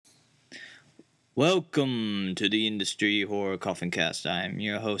Welcome to the Industry Horror Coffin Cast. I'm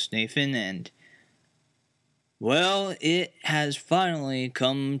your host, Nathan, and well, it has finally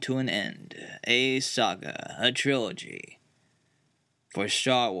come to an end. A saga, a trilogy for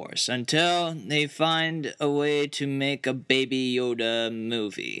Star Wars until they find a way to make a Baby Yoda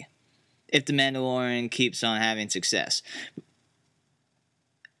movie. If The Mandalorian keeps on having success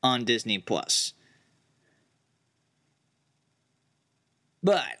on Disney Plus.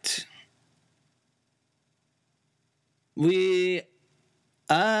 But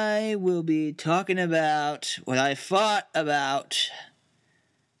I will be talking about what I thought about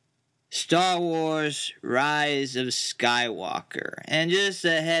Star Wars Rise of Skywalker. And just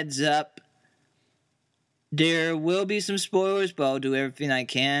a heads up, there will be some spoilers, but I'll do everything I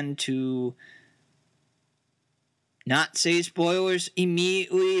can to not say spoilers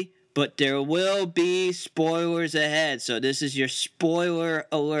immediately, but there will be spoilers ahead. So this is your spoiler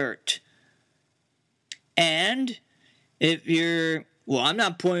alert. And if you're... well, I'm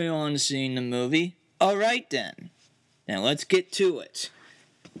not planning on seeing the movie. Alright then. Now let's get to it.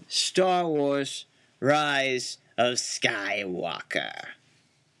 Star Wars Rise of Skywalker.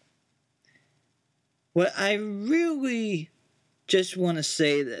 What I really just want to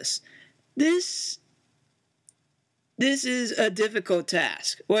say this is a difficult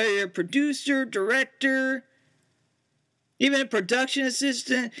task. Whether you're a producer, director, even a production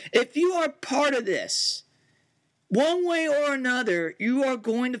assistant, if you are part of this, one way or another, you are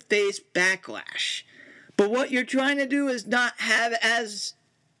going to face backlash. But what you're trying to do is not have as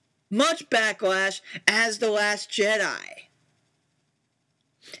much backlash as The Last Jedi.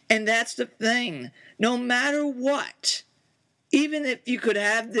 And that's the thing. No matter what, even if you could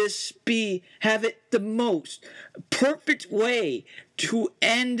have it the most perfect way to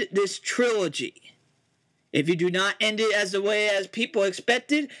end this trilogy, if you do not end it as the way as people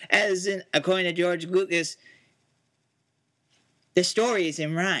expected, as in, according to George Lucas, the story is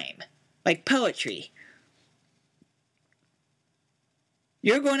in rhyme, like poetry,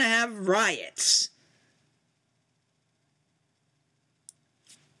 you're going to have riots.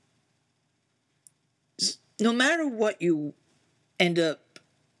 No matter what you end up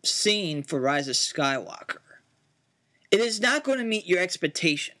seeing for Rise of Skywalker, it is not going to meet your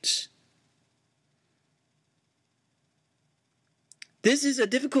expectations. This is a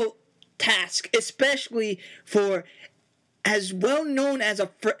difficult task, especially for as well known as a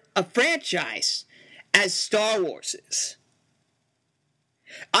franchise as Star Wars is.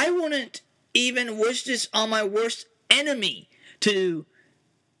 I wouldn't even wish this on my worst enemy to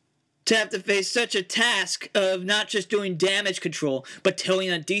have to face such a task of not just doing damage control, but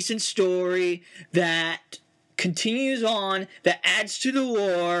telling a decent story that continues on, that adds to the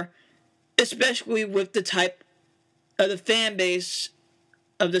lore, especially with the type of the fan base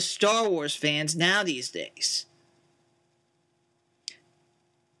of the Star Wars fans now these days.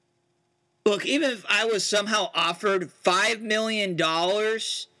 Look, even if I was somehow offered $5 million,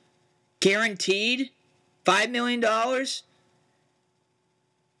 guaranteed $5 million,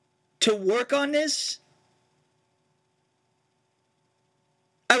 to work on this,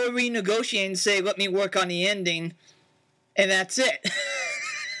 I would renegotiate and say, let me work on the ending, and that's it.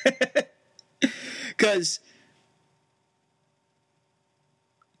 Because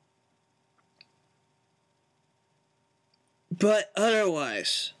but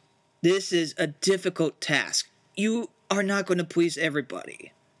otherwise, this is a difficult task. You are not going to please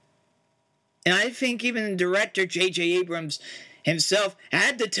everybody. And I think even the director, J.J. Abrams himself,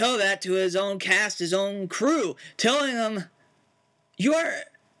 had to tell that to his own cast, his own crew, telling them, you're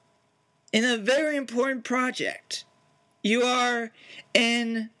in a very important project. You are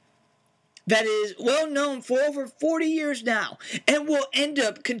in... that is well known for over 40 years now, and will end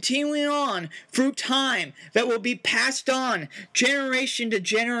up continuing on through time, that will be passed on generation to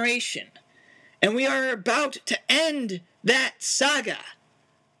generation. And we are about to end that saga.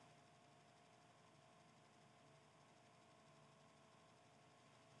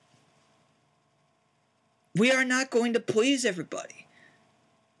 We are not going to please everybody.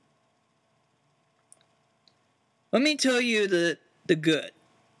 Let me tell you the good.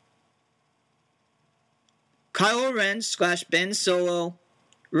 Kylo Ren / Ben Solo,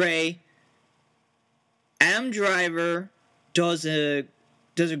 Rey, Adam Driver does a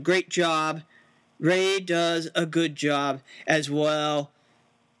great job. Rey does a good job as well.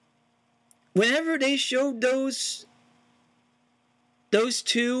 Whenever they showed those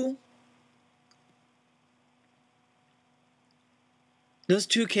two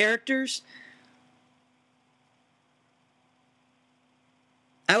characters,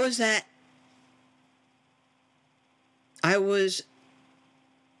 I was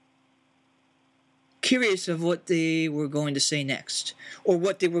curious of what they were going to say next, or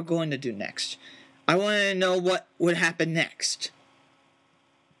what they were going to do next. I wanted to know what would happen next.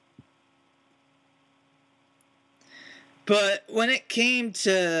 But when it came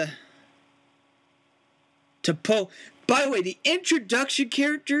to Poe, by the way, the introduction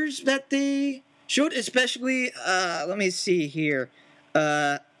characters that they showed, especially, let me see here,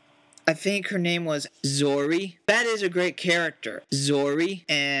 I think her name was Zorii. That is a great character, Zorii.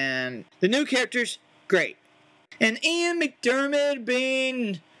 And the new characters, great. And Ian McDiarmid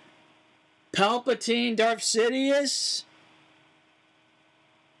being Palpatine, Darth Sidious,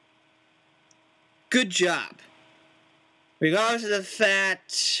 good job. Regardless of the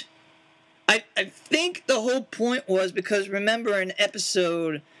fact, I think the whole point was because, remember in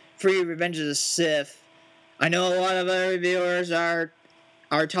episode 3, Revenge of the Sith, I know a lot of other reviewers are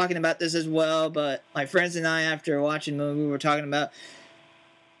talking about this as well, but my friends and I, after watching the movie, were talking about,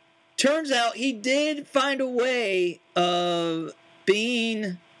 turns out he did find a way of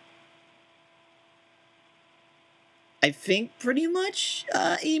being, I think, pretty much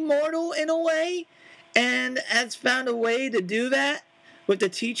immortal in a way, and has found a way to do that with the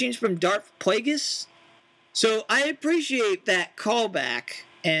teachings from Darth Plagueis. So I appreciate that callback,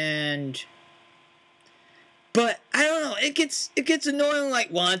 but I don't know, it gets annoying,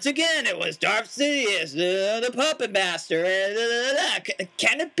 like, once again, it was Darth Sidious, the puppet master,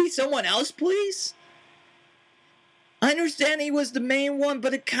 Can it be someone else, please? I understand he was the main one,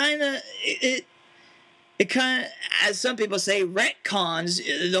 but it kind of, as some people say, retcons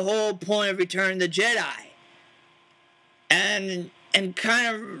the whole point of Return of the Jedi. And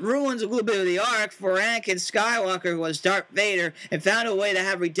kind of ruins a little bit of the arc for Anakin Skywalker, who was Darth Vader, and found a way to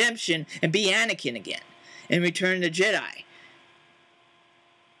have redemption and be Anakin again in Return of the Jedi.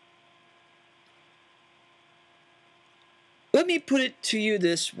 Let me put it to you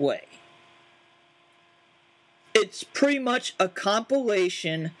this way. It's pretty much a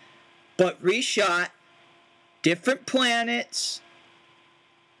compilation, but reshot, different planets,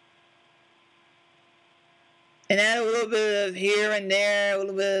 and add a little bit of here and there, a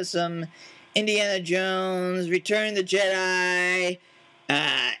little bit of some Indiana Jones, Return of the Jedi,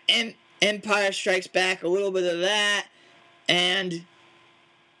 Empire Strikes Back, a little bit of that, and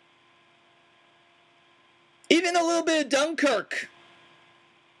even a little bit of Dunkirk.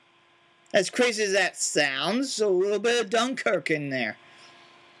 As crazy as that sounds, a little bit of Dunkirk in there.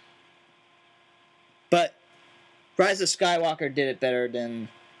 But Rise of Skywalker did it better than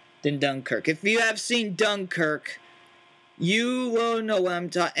Dunkirk. If you have seen Dunkirk, you will know what I'm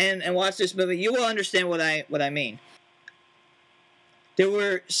talking, and watch this movie, you will understand what I mean. There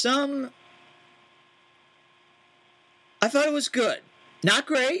were some, I thought it was good. Not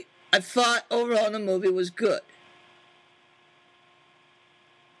great. I thought overall the movie was good.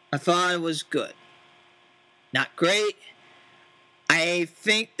 I thought it was good. Not great. I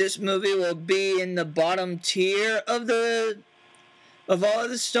think this movie will be in the bottom tier of all of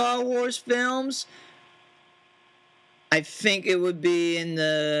the Star Wars films. I think it would be in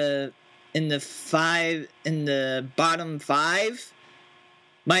the bottom 5.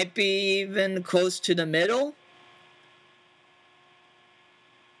 Might be even close to the middle.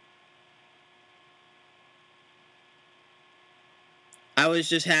 I was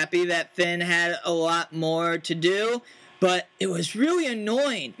just happy that Finn had a lot more to do, but it was really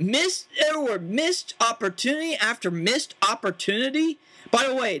annoying. There were missed opportunity after missed opportunity. By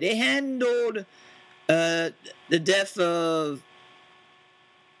the way, they handled the death of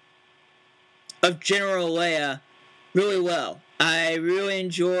General Leia really well. I really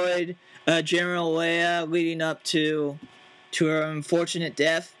enjoyed General Leia leading up to her unfortunate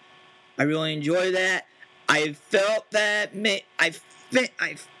death. I really enjoyed that. I felt that I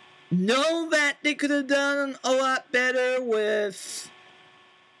know that they could have done a lot better with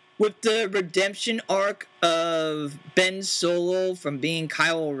the redemption arc of Ben Solo from being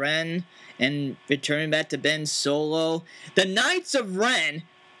Kylo Ren and returning back to Ben Solo. The Knights of Ren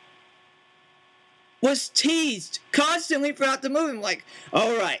was teased constantly throughout the movie. I'm like,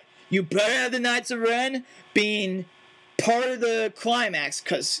 alright, you better have the Knights of Ren being part of the climax,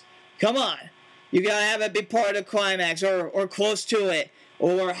 because, come on, you gotta have it be part of the climax, or close to it.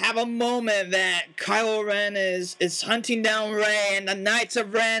 Or have a moment that Kylo Ren is hunting down Rey, and the Knights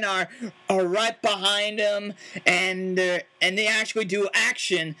of Ren are right behind him, and they actually do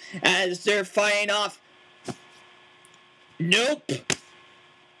action as they're fighting off. Nope.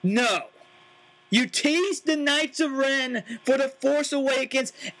 No. You tease the Knights of Ren for The Force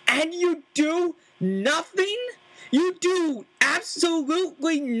Awakens, and you do nothing? You do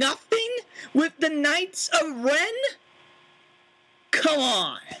absolutely nothing with the Knights of Ren? Come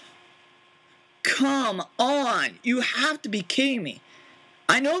come on. You have to be kidding me.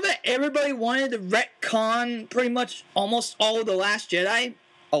 I know that everybody wanted to retcon pretty much almost all of The Last Jedi,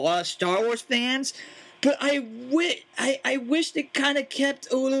 a lot of Star Wars fans, but I wish they kind of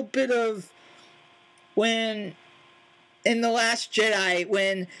kept a little bit of when, in The Last Jedi,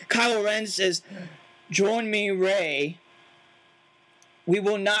 when Kylo Ren says, "Join me, Rey. We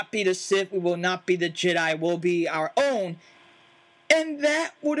will not be the Sith, we will not be the Jedi, we'll be our own." And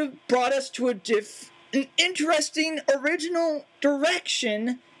that would have brought us to an interesting original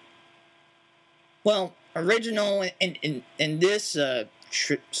direction. Well, original in this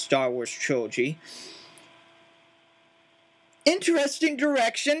Star Wars trilogy. Interesting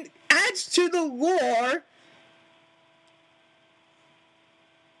direction, adds to the lore.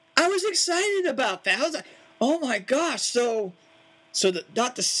 I was excited about that. I was like, oh my gosh, so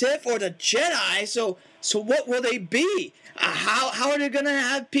not the Sith or the Jedi, so what will they be? How are they gonna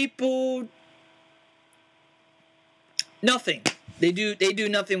have people? Nothing. They do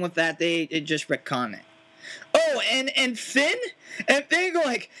nothing with that. They just retcon it. Oh, and Finn go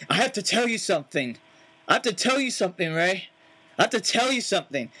like, I have to tell you something. Ray. I have to tell you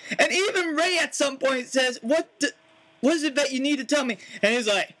something. And even Ray at some point says, what is it that you need to tell me? And he's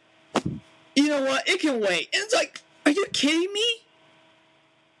like, you know what? It can wait. And it's like, are you kidding me?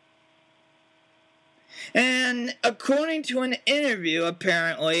 And according to an interview,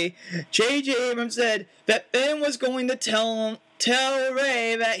 apparently, J.J. Abrams said that Ben was going to tell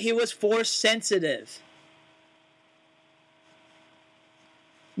Rey that he was Force sensitive.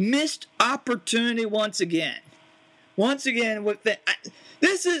 Missed opportunity once again. Once again, with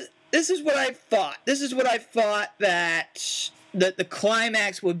this is what I thought. This is what I thought that the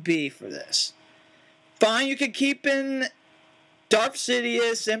climax would be for this. Fine, you could keep in Darth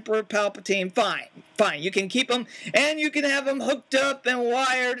Sidious, Emperor Palpatine, fine. You can keep them, and you can have them hooked up and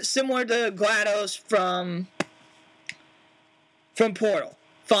wired, similar to GLaDOS from Portal.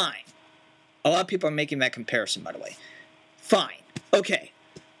 Fine. A lot of people are making that comparison, by the way. Fine. Okay.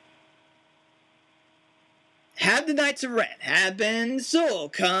 Have the Knights of Ren, have Ben Solo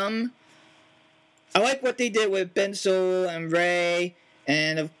come. I like what they did with Ben Solo and Rey,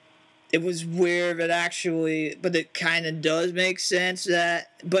 and it was weird, but it kind of does make sense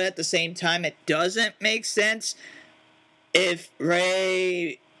but at the same time, it doesn't make sense. If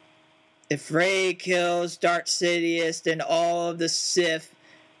Rey kills Darth Sidious, then all of the Sith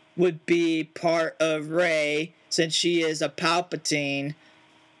would be part of Rey, since she is a Palpatine,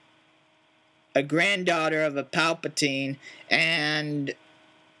 a granddaughter of a Palpatine, and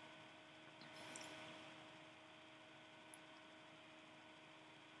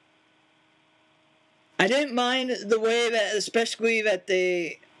I didn't mind the way that, especially that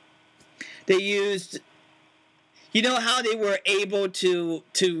they used, you know how they were able to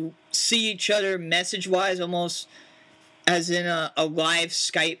see each other message-wise, almost as in a live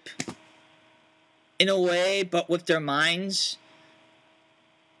Skype, in a way, but with their minds.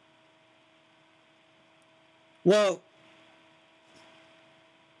 Well,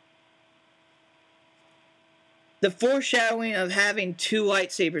 the foreshadowing of having two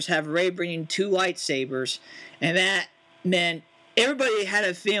lightsabers, have Rey bringing two lightsabers, and that meant everybody had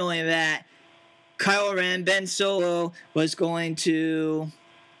a feeling that Kylo Ren, Ben Solo, was going to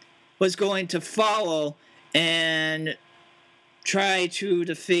follow and try to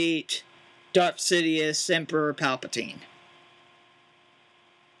defeat Darth Sidious, Emperor Palpatine.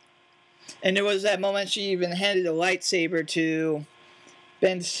 And there was that moment she even handed a lightsaber to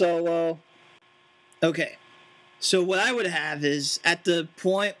Ben Solo. Okay. So what I would have is, at the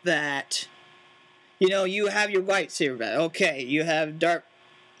point that, you have your lightsaber back. Okay, you have Darth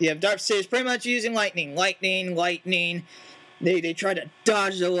Sidious pretty much using lightning. They try to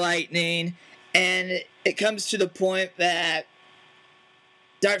dodge the lightning, and it comes to the point that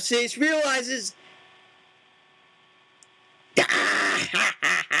Darth Sidious realizes,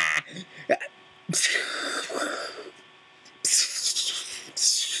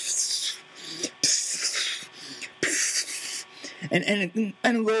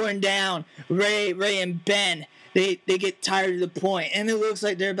 and lowering down Rey and Ben, they get tired to the point, and it looks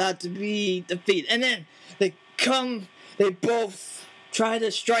like they're about to be defeated. And then they both try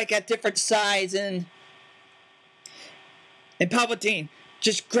to strike at different sides, and Palpatine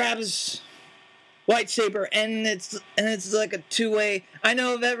just grabs lightsaber, and it's like a two-way. I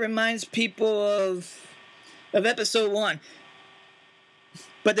know that reminds people of Episode 1.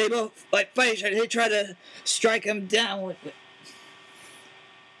 But they both fight each other. They try to strike him down with it.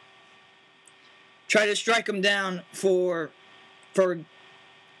 Try to strike him down for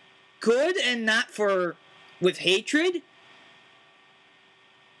good and not with hatred.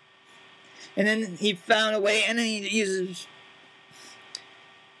 And then he found a way, and then he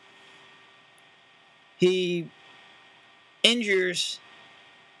injures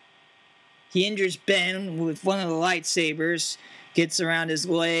Ben with one of the lightsabers, gets around his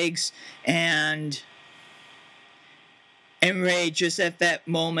legs, and Rey just at that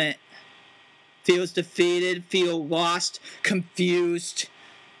moment feels defeated, feels lost, confused.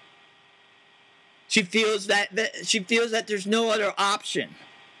 She feels that there's no other option.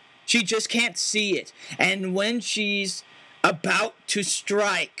 She just can't see it. And when she's about to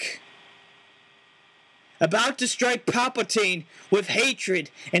strike Palpatine with hatred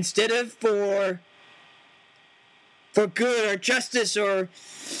instead of for good or justice or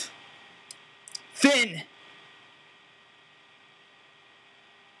Finn.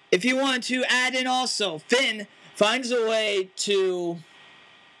 If you want to add in also, Finn finds a way to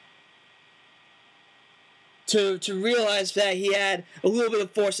realize that he had a little bit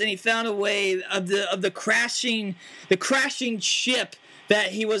of force, and he found a way of the crashing ship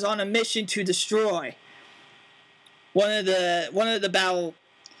that he was on a mission to destroy. One of the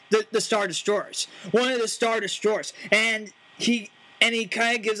Star Destroyers. One of the Star Destroyers. And he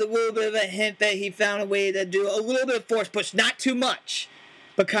kind of gives a little bit of a hint that he found a way to do a little bit of force push, not too much,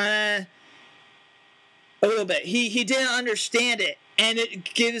 but kind of a little bit. He didn't understand it, and it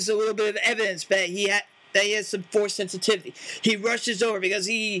gives a little bit of evidence that he has some force sensitivity. He rushes over because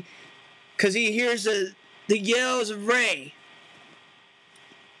he hears the yells of Rey.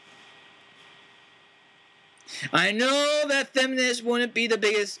 I know that feminists wouldn't be the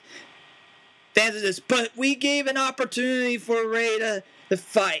biggest fans of this, but we gave an opportunity for Rey to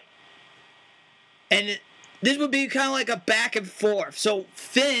fight. And this would be kind of like a back and forth. So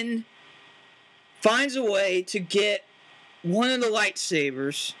Finn finds a way to get one of the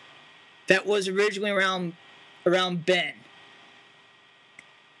lightsabers that was originally around Ben.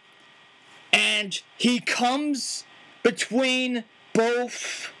 And he comes between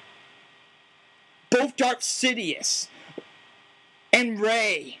both Darth Sidious and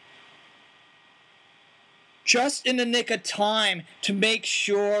Rey just in the nick of time to make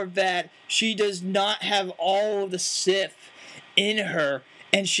sure that she does not have all of the Sith in her,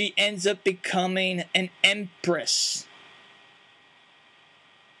 and she ends up becoming an Empress.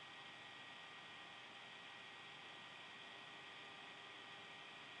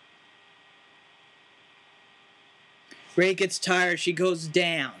 Rey gets tired, she goes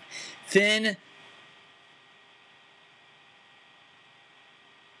down. Finn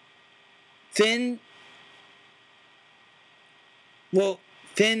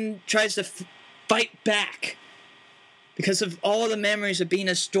tries to fight back because of all the memories of being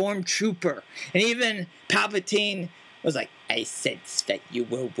a stormtrooper. And even Palpatine was like, I sense that you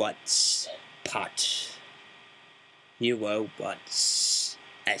were once a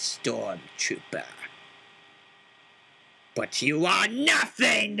stormtrooper. But you are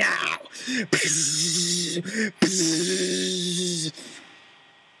nothing now!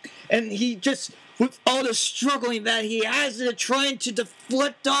 And he just, with all the struggling that he has, trying to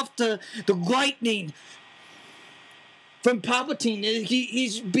deflect off the lightning from Palpatine.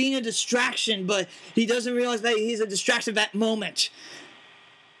 He's being a distraction, but he doesn't realize that he's a distraction at that moment.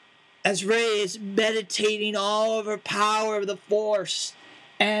 As Rey is meditating all of her power of the Force,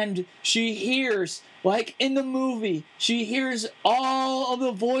 and she hears, like in the movie, she hears all of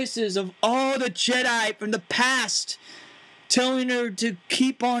the voices of all the Jedi from the past telling her to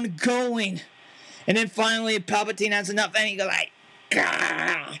keep on going. And then finally Palpatine has enough, and he goes like,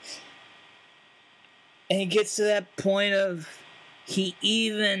 Gah! And he gets to that point of he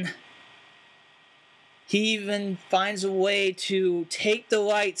even finds a way to take the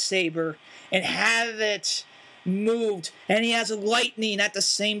lightsaber and have it moved, and he has lightning at the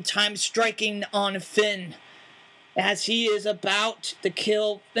same time striking on Finn as he is about to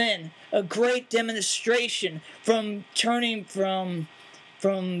kill Finn. A great demonstration from turning from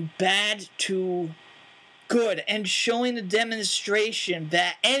bad to good, and showing the demonstration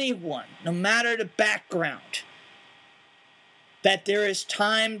that anyone, no matter the background, that there is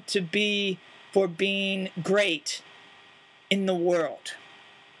time to be for being great in the world,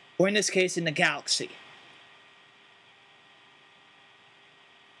 or in this case in the galaxy.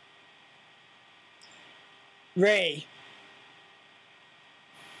 Rey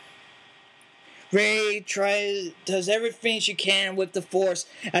does everything she can with the Force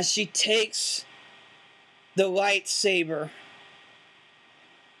as she takes the lightsaber.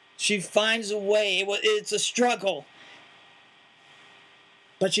 She finds a way. It's a struggle,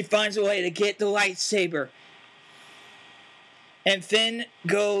 but she finds a way to get the lightsaber. And Finn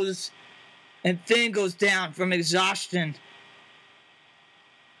goes down from exhaustion.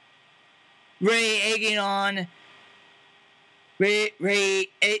 Rey egging on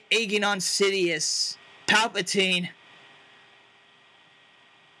Sidious, Palpatine.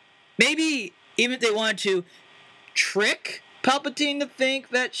 Maybe even if they wanted to trick Palpatine to think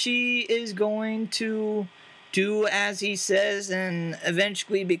that she is going to do as he says and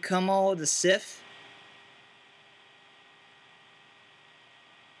eventually become all the Sith.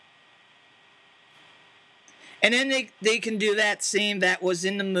 And then they can do that scene that was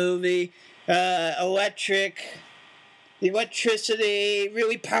in the movie, electricity,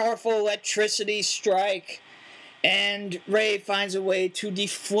 really powerful electricity strike, and Rey finds a way to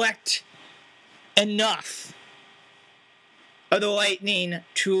deflect enough of the lightning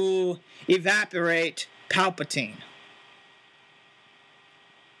to evaporate Palpatine.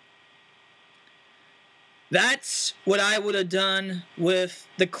 That's what I would have done with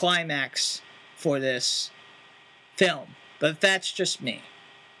the climax for this film, but that's just me.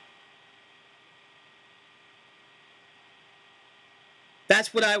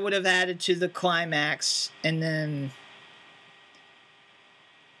 That's what I would have added to the climax, and then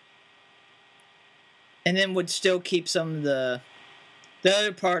would still keep some of the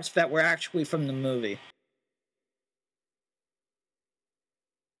other parts that were actually from the movie.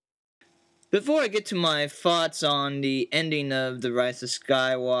 Before I get to my thoughts on the ending of The Rise of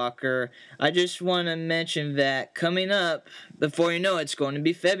Skywalker, I just want to mention that coming up, before you know it's going to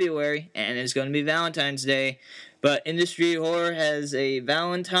be February, and it's going to be Valentine's Day, but Industry Horror has a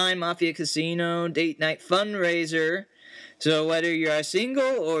Valentine Mafia Casino date night fundraiser, so whether you're single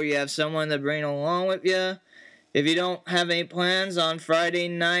or you have someone to bring along with you, if you don't have any plans on Friday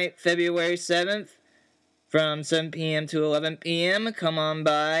night, February 7th, from 7 p.m. to 11 p.m., come on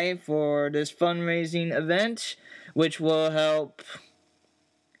by for this fundraising event, which will help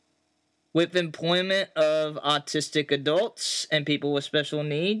with employment of autistic adults and people with special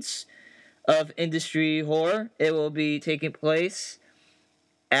needs of Industry Horror. It will be taking place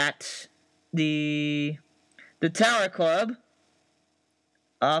at the Tower Club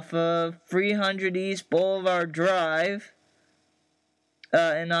off of 300 East Boulevard Drive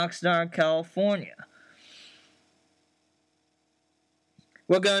in Oxnard, California.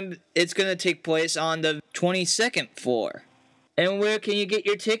 It's going to take place on the 22nd floor. And where can you get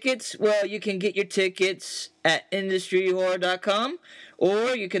your tickets? Well, you can get your tickets at industryhorror.com, or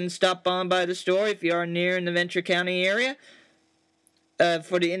you can stop on by the store if you are near in the Ventura County area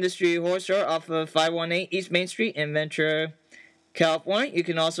for the Industry Horror store off of 518 East Main Street in Ventura, California. You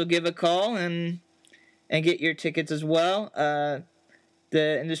can also give a call and get your tickets as well. The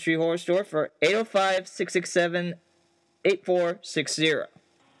Industry Horror store for 805-667-8460.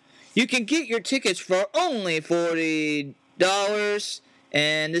 You can get your tickets for only $40,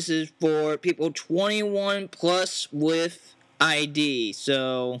 and this is for people 21 plus with ID.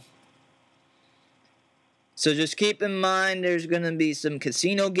 So just keep in mind there's going to be some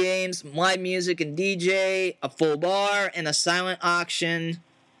casino games, live music and DJ, a full bar, and a silent auction.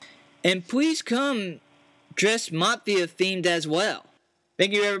 And please come dressed Mafia themed as well.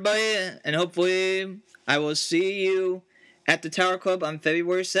 Thank you, everybody, and hopefully I will see you at the Tower Club on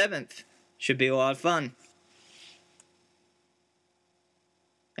February 7th. Should be a lot of fun.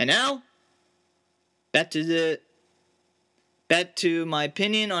 And now, back to my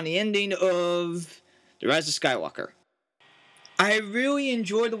opinion on the ending of The Rise of Skywalker. I really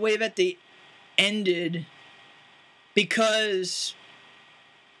enjoy the way that they ended because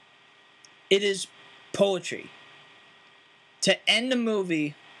it is poetry. To end the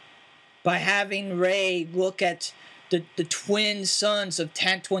movie by having Rey look at the twin sons of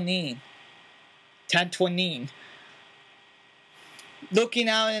Tatooine, looking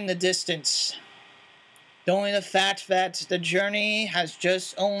out in the distance, knowing the fact that the journey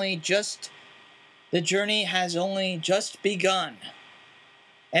has only just begun,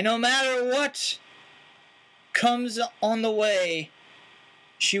 and no matter what comes on the way,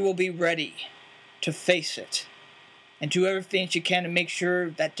 she will be ready to face it and do everything she can to make sure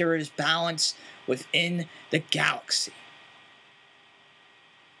that there is balance within the galaxy.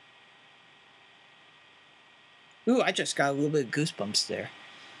 Ooh, I just got a little bit of goosebumps there.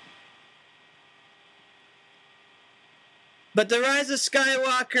 But The Rise of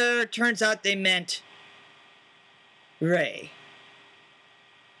Skywalker, turns out they meant Rey.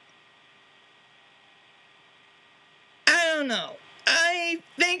 I don't know. I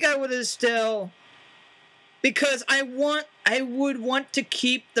think I would have still... Because I would want to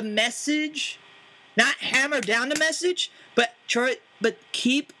keep the message, not hammer down the message, but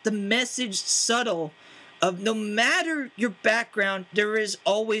keep the message subtle of no matter your background, there is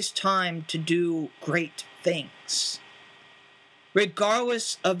always time to do great things.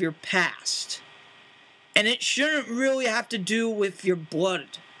 regardless of your past. And it shouldn't really have to do with your bloodline.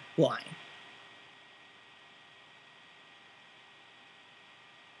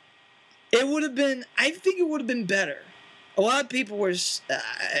 I think it would have been better. A lot of people were,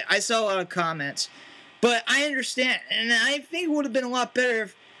 I saw a lot of comments, but I understand. And I think it would have been a lot better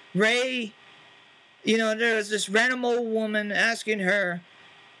if Rey, there was this random old woman asking her,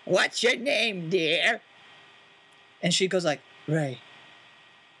 "What's your name, dear?" And she goes like, "Rey."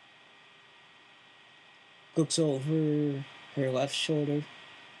 Looks over her left shoulder.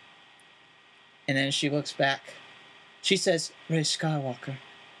 And then she looks back. She says, "Rey Skywalker."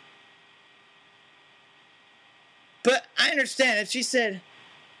 But I understand if she said,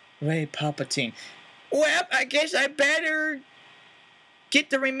 "Rey Palpatine," well, I guess I better get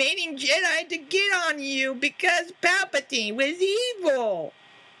the remaining Jedi to get on you because Palpatine was evil.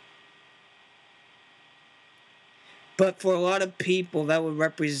 But for a lot of people, that would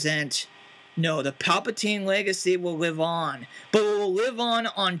represent, no, the Palpatine legacy will live on, but it will live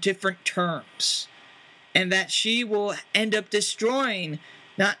on different terms. And that she will end up destroying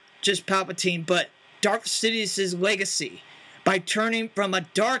not just Palpatine, but Darth Sidious's legacy by turning from a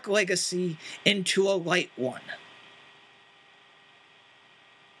dark legacy into a light one.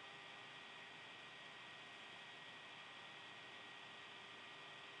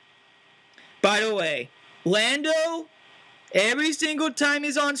 By the way, Lando, every single time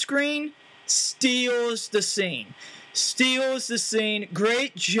he's on screen, steals the scene. Steals the scene.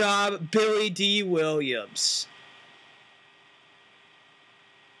 Great job, Billy D. Williams.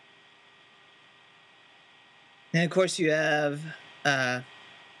 And of course you have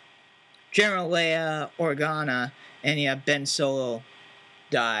General Leia Organa, and you have Ben Solo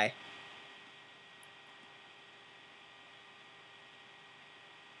die.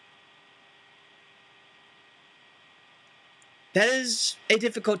 That is a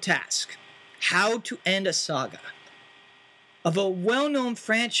difficult task. How to end a saga of a well-known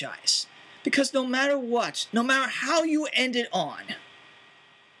franchise. Because no matter what, no matter how you end it on,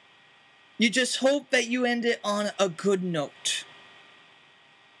 you just hope that you end it on a good note.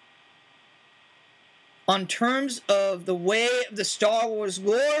 On terms of the way of the Star Wars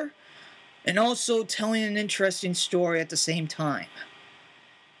lore, and also telling an interesting story at the same time.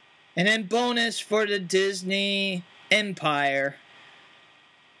 And then bonus for the Disney Empire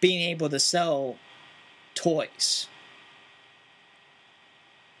being able to sell toys.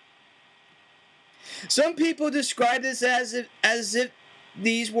 Some people describe this as if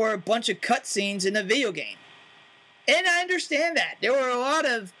these were a bunch of cutscenes in a video game. And I understand that. There were a lot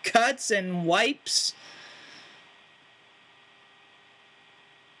of cuts and wipes.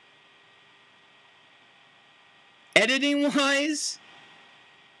 Editing-wise.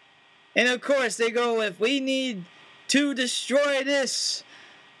 And of course, they go with, we need to destroy this.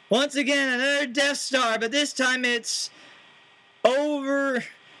 Once again, another Death Star, but this time it's over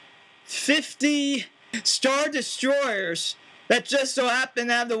 50 Star Destroyers that just so happen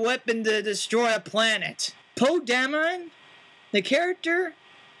to have the weapon to destroy a planet. Poe Dameron, the character,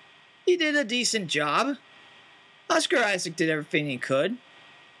 he did a decent job. Oscar Isaac did everything he could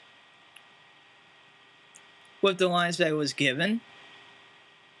with the lines that he was given.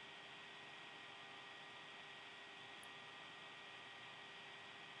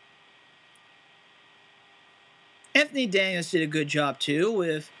 Anthony Daniels did a good job too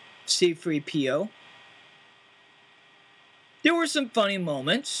with C-3PO. There were some funny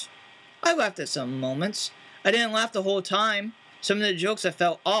moments. I laughed at some moments. I didn't laugh the whole time. Some of the jokes I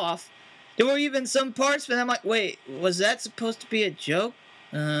felt off. There were even some parts where I'm like, wait, was that supposed to be a joke?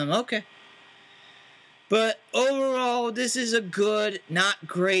 Okay. But overall, this is a good, not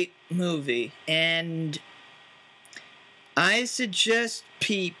great movie. And I suggest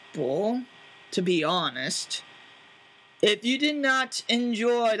people, to be honest, if you did not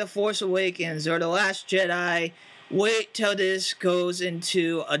enjoy The Force Awakens or The Last Jedi, wait till this goes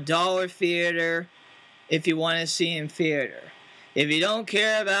into a dollar theater if you want to see in theater. If you don't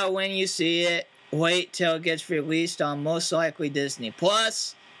care about when you see it, wait till it gets released on most likely Disney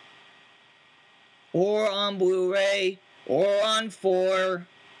Plus, or on Blu-ray, or on 4.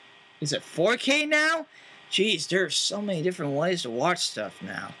 Is it 4K now? Jeez, there's so many different ways to watch stuff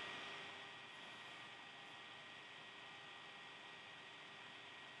now.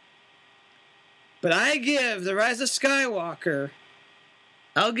 But I give The Rise of Skywalker,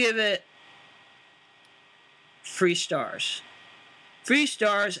 I'll give it 3 stars. 3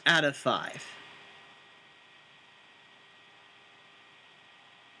 stars out of 5.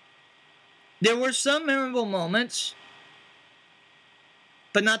 There were some memorable moments,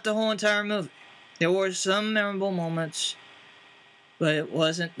 but not the whole entire movie. There were some memorable moments, but it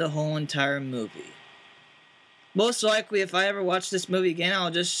wasn't the whole entire movie. Most likely, if I ever watch this movie again,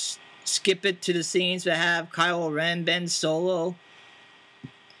 I'll just skip it to the scenes that have Kylo Ren, Ben Solo.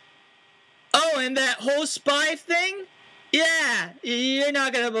 Oh, and that whole spy thing? Yeah, you're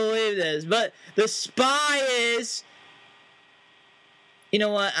not going to believe this, but the spy is... You know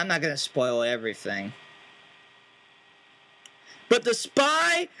what? I'm not going to spoil everything. But the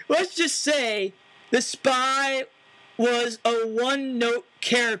spy, let's just say, the spy was a one-note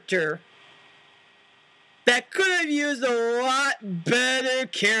character that could have used a lot better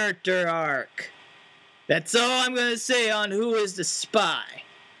character arc. That's all I'm going to say on who is the spy.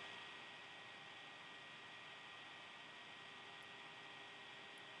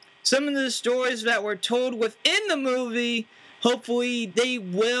 Some of the stories that were told within the movie, hopefully they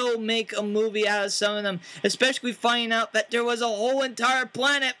will make a movie out of some of them. Especially finding out that there was a whole entire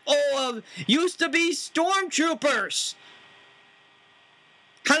planet full of used to be stormtroopers.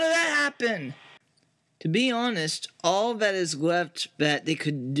 How did that happen? To be honest, all that is left that they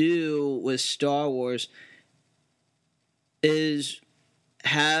could do with Star Wars is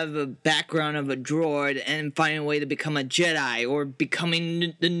have a background of a droid and find a way to become a Jedi or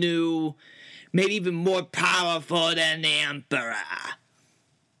becoming the new, maybe even more powerful than the Emperor.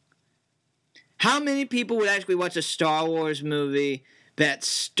 How many people would actually watch a Star Wars movie that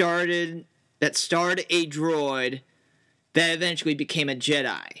starred a droid that eventually became a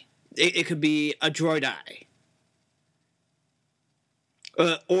Jedi? It could be a droidai.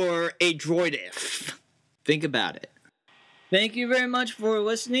 Or a droidif. Think about it. Thank you very much for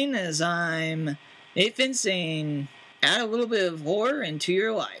listening as I'm Nathan saying add a little bit of horror into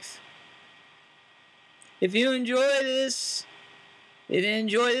your life. If you enjoy this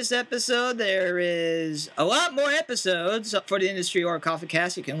episode, there is a lot more episodes for the Industry Horror Coffee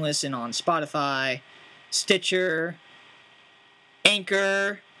Cast. You can listen on Spotify, Stitcher,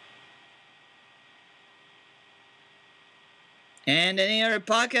 Anchor, and any other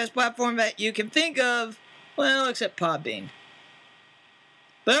podcast platform that you can think of, well, except Podbean.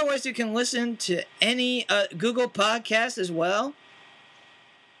 But otherwise, you can listen to any Google podcast as well.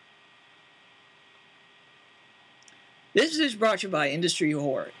 This is brought to you by Industry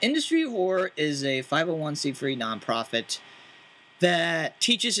Horror. Industry Horror is a 501c3 nonprofit that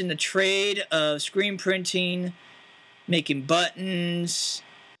teaches in the trade of screen printing, making buttons,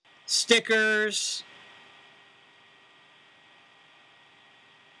 stickers,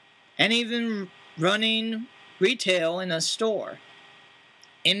 and even running retail in a store.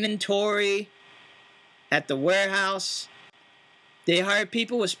 Inventory at the warehouse. They hire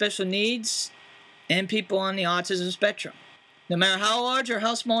people with special needs and people on the autism spectrum. No matter how large or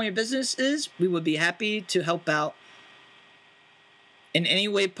how small your business is, we would be happy to help out in any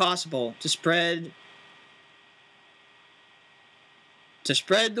way possible to spread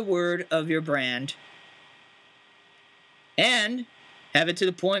the word of your brand and have it to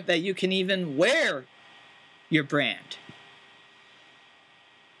the point that you can even wear your brand.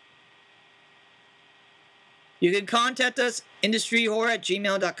 You can contact us,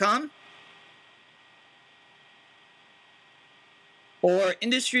 industryhorror@gmail.com or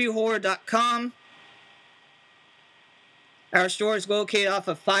industryhorror.com. Our store is located off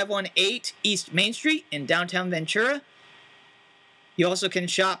of 518 East Main Street in downtown Ventura. You also can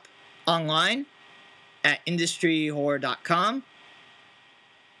shop online at industryhorror.com.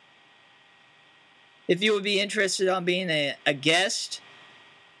 If you would be interested in being a guest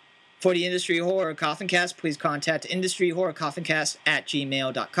for the Industry Horror Coffin Cast, please contact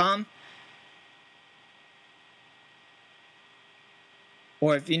industryhorrorcoffincast@gmail.com.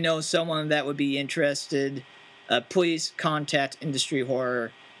 Or if you know someone that would be interested, please contact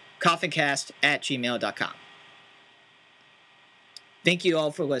industryhorrorcoffincast@gmail.com. Thank you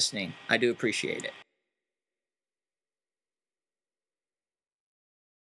all for listening. I do appreciate it.